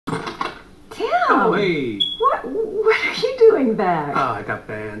Oh, hey. What are you doing back? Oh, I got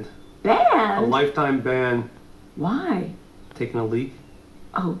banned. Banned? A lifetime ban. Why? Taking a leak.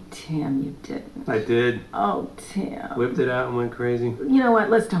 Oh, Tim, you didn't. I did. Oh, Tim. Whipped it out and went crazy. You know what?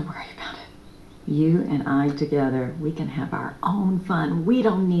 Let's don't worry about it. You and I together, we can have our own fun. We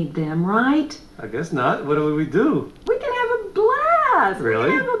don't need them, right? I guess not. What do we do? We can have a blast.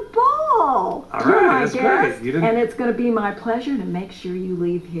 Really? We can have a ball. All You're right, my that's guest, great. You didn't... And it's going to be my pleasure to make sure you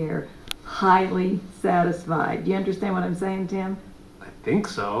leave here highly satisfied. Do you understand what I'm saying, Tim? I think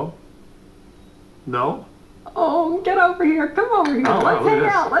so. No? Oh, get over here. Come over here. Let's hang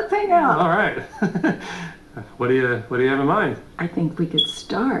out. Let's hang out. All right. What do you have in mind? I think we could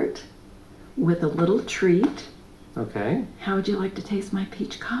start with a little treat. Okay. How would you like to taste my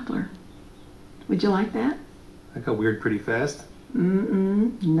peach cobbler? Would you like that? That got weird pretty fast.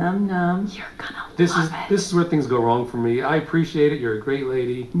 Num num. You're gonna love it. This is where things go wrong for me. I appreciate it. You're a great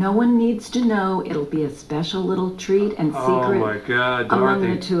lady. No one needs to know. It'll be a special little treat and secret Oh my God, Dorothy.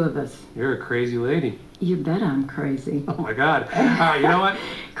 among the two of us. You're a crazy lady. You bet I'm crazy. Oh my God. All right, you know what?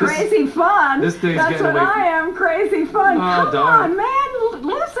 Crazy fun. This day's That's getting what away I am. Crazy fun. Oh, Come darn. on, man.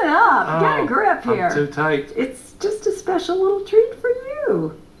 Loosen up. Get a grip here. I'm too tight. It's just a special little treat for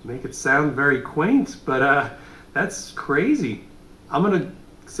you. Make it sound very quaint, but that's crazy. I'm gonna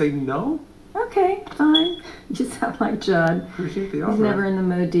say no. Okay, fine. You sound like Judd. Appreciate the offer. He's never in the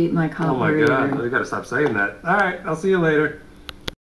mood to eat my Oh cobbler my God, either. you gotta stop saying that. All right, I'll see you later.